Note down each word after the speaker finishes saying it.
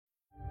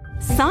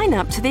Sign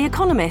up to The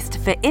Economist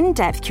for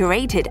in-depth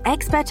curated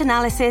expert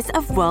analysis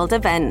of world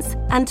events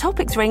and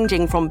topics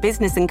ranging from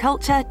business and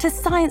culture to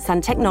science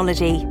and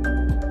technology.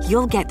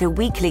 You'll get the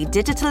weekly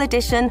digital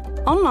edition,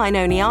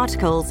 online-only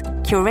articles,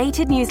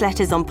 curated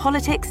newsletters on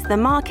politics, the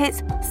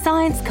markets,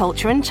 science,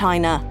 culture and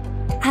China,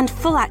 and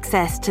full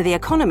access to The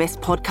Economist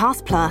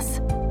Podcast Plus.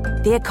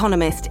 The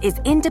Economist is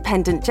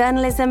independent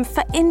journalism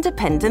for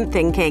independent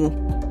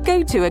thinking.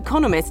 Go to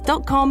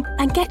economist.com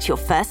and get your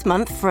first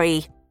month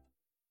free.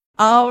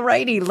 All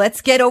righty,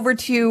 let's get over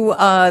to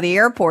the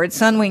airport.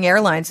 Sunwing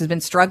Airlines has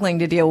been struggling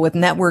to deal with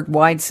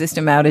network-wide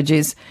system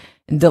outages,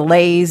 and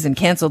delays, and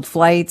canceled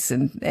flights,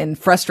 and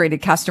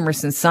frustrated customers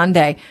since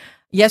Sunday.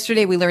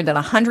 Yesterday, we learned that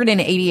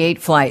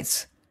 188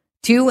 flights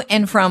to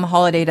and from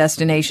holiday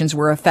destinations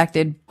were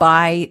affected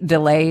by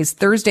delays.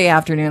 Thursday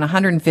afternoon,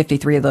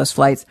 153 of those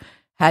flights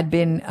had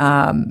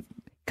been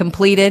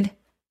completed,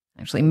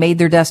 actually made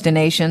their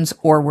destinations,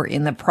 or were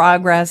in the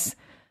process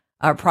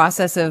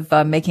of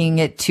making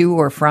it to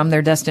or from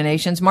their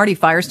destinations. Marty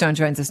Firestone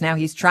joins us now.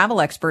 He's travel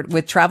expert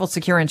with Travel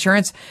Secure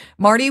Insurance.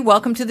 Marty,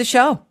 welcome to the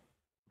show.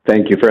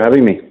 Thank you for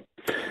having me.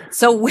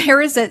 So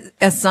where is it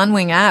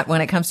Sunwing at when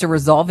it comes to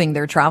resolving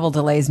their travel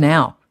delays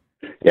now?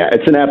 Yeah,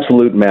 it's an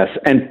absolute mess.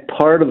 And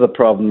part of the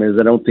problem is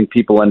I don't think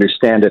people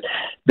understand it.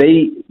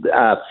 They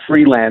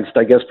freelanced,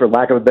 I guess, for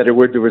lack of a better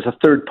word. There was a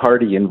third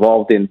party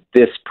involved in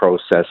this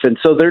process. And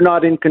so they're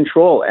not in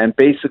control. And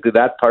basically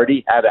that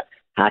party had a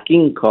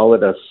hacking, call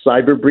it a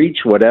cyber breach,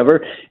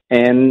 whatever.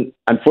 And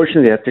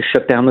unfortunately, they have to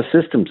shut down the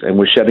systems. And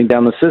with shutting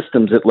down the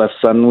systems, it left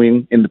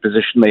Sunwing in the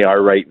position they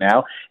are right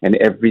now. And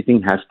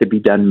everything has to be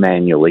done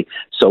manually.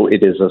 So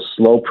it is a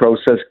slow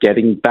process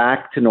getting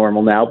back to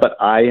normal now. But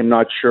I am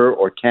not sure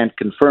or can't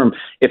confirm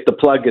if the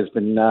plug has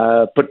been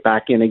put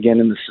back in again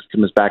and the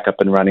system is back up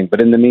and running.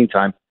 But in the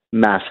meantime,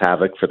 mass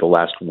havoc for the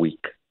last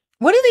week.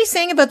 What are they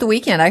saying about the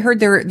weekend? I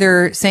heard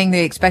they're saying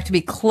they expect to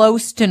be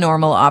close to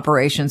normal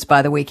operations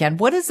by the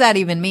weekend. What does that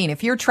even mean?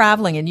 If you're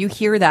traveling and you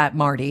hear that,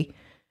 Marty,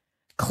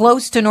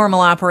 close to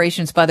normal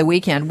operations by the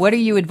weekend, what are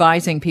you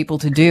advising people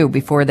to do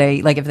before if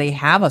they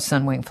have a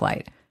Sunwing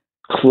flight?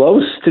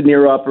 Close to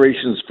near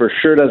operations for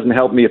sure doesn't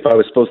help me if I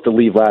was supposed to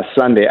leave last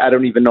Sunday. I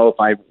don't even know if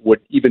I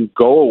would even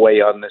go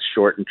away on this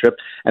shortened trip.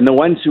 And the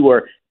ones who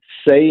are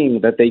saying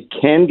that they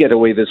can get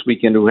away this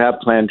weekend who have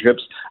planned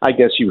trips, I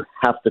guess you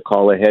have to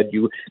call ahead.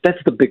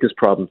 That's the biggest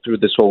problem through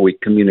this whole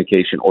week,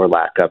 communication or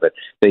lack of it.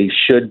 They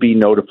should be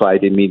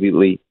notified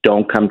immediately.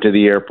 Don't come to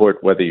the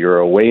airport, whether you're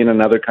away in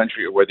another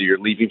country or whether you're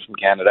leaving from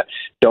Canada.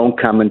 Don't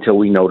come until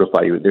we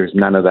notify you. There's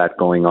none of that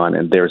going on,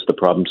 and there's the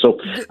problem. So,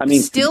 I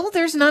mean, still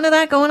there's none of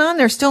that going on?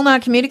 They're still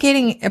not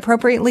communicating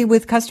appropriately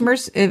with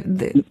customers?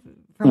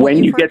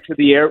 When you get to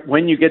the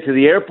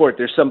airport,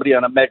 there's somebody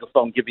on a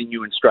megaphone giving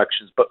you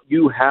instructions, but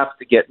you have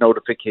to get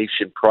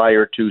notification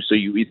prior to, so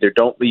you either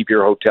don't leave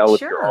your hotel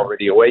if you're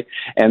already away.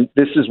 And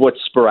this is what's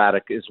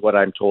sporadic, is what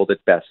I'm told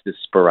at best is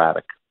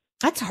sporadic.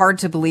 That's hard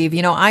to believe.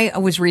 You know, I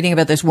was reading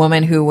about this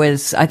woman who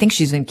was, I think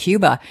she's in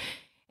Cuba,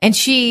 and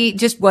she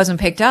just wasn't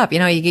picked up. You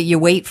know, you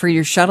wait for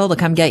your shuttle to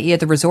come get you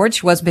at the resort.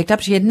 She wasn't picked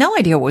up. She had no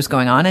idea what was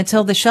going on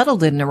until the shuttle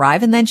didn't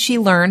arrive. And then she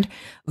learned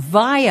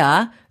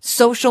via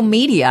social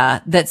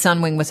media that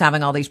Sunwing was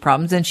having all these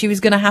problems and she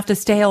was going to have to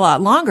stay a lot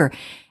longer.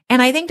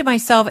 And I think to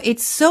myself,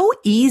 it's so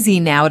easy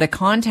now to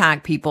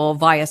contact people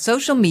via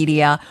social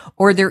media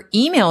or their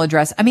email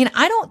address. I mean,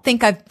 I don't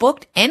think I've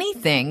booked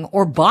anything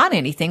or bought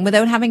anything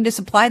without having to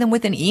supply them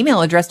with an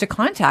email address to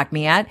contact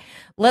me at,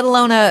 let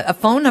alone a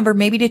phone number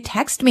maybe to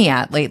text me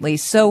at lately.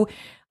 So,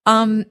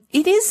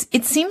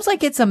 it seems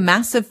like it's a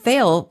massive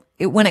fail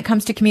when it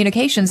comes to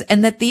communications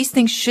and that these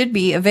things should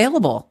be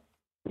available.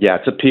 Yeah,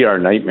 it's a PR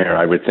nightmare,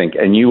 I would think.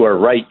 And you are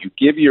right. You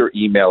give your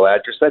email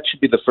address. That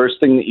should be the first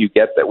thing that you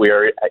get, that we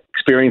are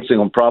experiencing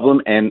a problem,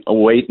 and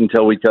wait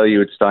until we tell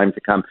you it's time to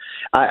come.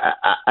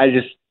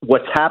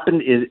 What's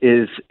happened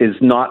is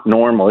not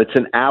normal. It's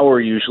an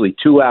hour, usually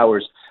 2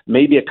 hours,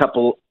 maybe a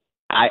couple.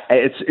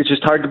 It's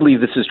just hard to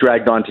believe this has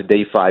dragged on to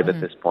day 5 at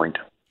this point.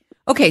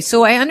 Okay,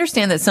 so I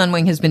understand that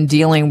Sunwing has been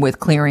dealing with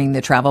clearing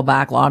the travel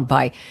backlog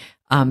by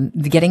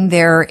getting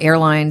their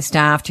airline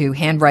staff to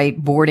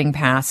handwrite boarding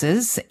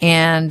passes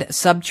and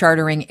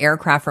subchartering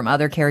aircraft from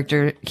other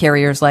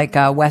carriers like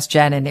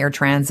WestJet and Air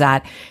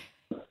Transat.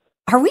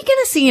 Are we going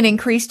to see an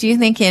increase, do you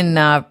think, in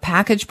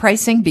package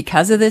pricing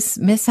because of this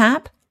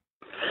mishap?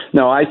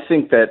 No, I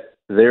think that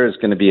there is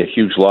going to be a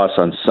huge loss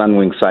on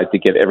Sunwing's side to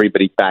get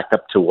everybody back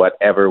up to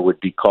whatever would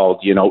be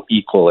called,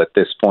 equal at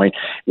this point.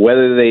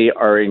 Whether they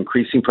are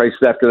increasing prices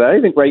after that,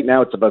 I think right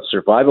now it's about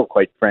survival,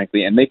 quite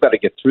frankly, and they've got to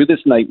get through this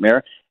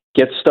nightmare,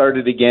 get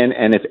started again,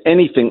 and if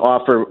anything,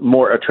 offer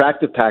more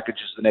attractive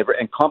packages than ever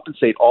and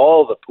compensate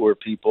all the poor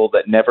people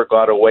that never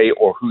got away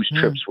or whose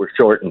trips were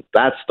shortened.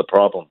 That's the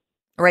problem.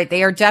 Right.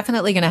 They are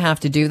definitely going to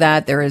have to do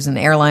that. There is an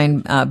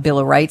airline bill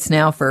of rights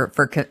now for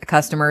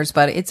customers,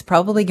 but it's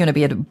probably going to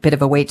be a bit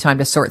of a wait time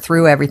to sort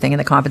through everything and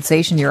the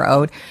compensation you're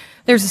owed.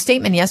 There's a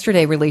statement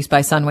yesterday released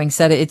by Sunwing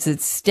said it's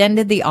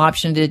extended the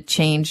option to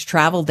change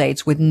travel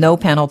dates with no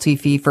penalty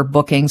fee for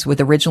bookings with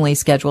originally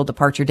scheduled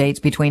departure dates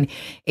between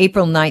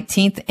April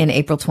 19th and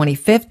April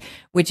 25th,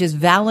 which is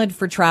valid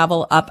for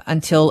travel up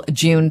until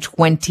June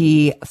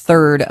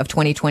 23rd of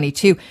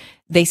 2022.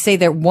 They say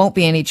there won't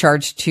be any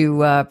charge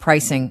to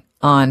pricing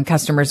on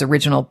customers'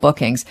 original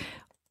bookings.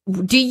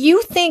 Do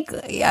you think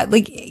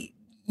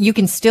you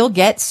can still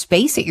get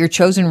space at your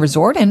chosen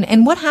resort?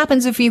 And what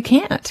happens if you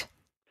can't?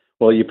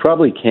 Well, you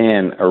probably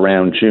can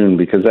around June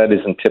because that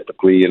isn't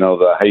typically,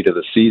 the height of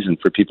the season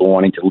for people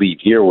wanting to leave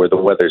here where the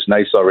weather's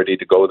nice already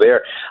to go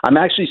there. I'm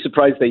actually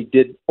surprised they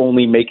did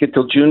only make it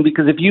till June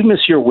because if you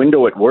miss your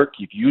window at work,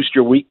 you've used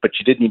your week, but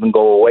you didn't even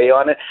go away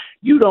on it,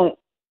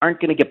 aren't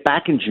going to get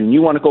back in June.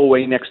 You want to go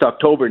away next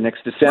October,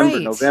 next December,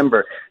 right.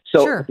 November.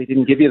 So sure. They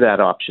didn't give you that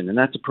option, and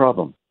that's a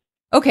problem.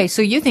 Okay,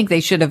 so you think they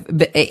should have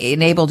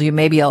enabled you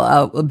maybe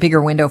a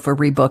bigger window for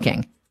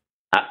rebooking?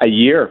 A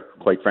year,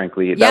 quite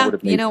frankly. That would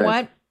have made sense.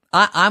 What?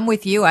 I'm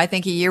with you. I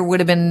think a year would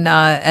have been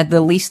at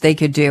the least they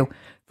could do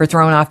for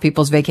throwing off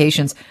people's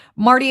vacations.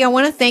 Marty, I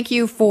want to thank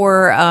you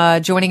for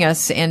joining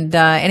us. And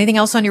anything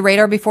else on your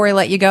radar before I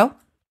let you go?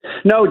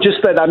 No, just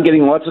that I'm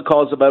getting lots of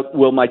calls about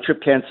will my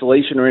trip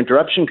cancellation or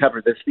interruption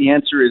cover this? The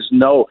answer is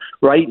no.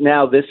 Right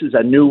now, this is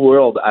a new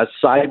world, a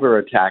cyber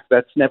attack.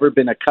 That's never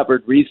been a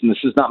covered reason. This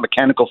is not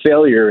mechanical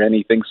failure or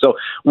anything. So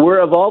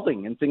we're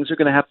evolving, and things are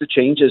going to have to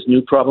change as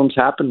new problems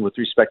happen with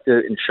respect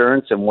to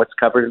insurance and what's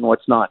covered and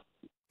what's not.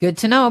 Good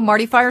to know.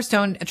 Marty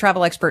Firestone, a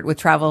travel expert with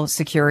Travel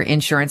Secure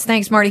Insurance.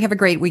 Thanks, Marty. Have a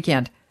great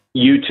weekend.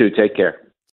 You too. Take care.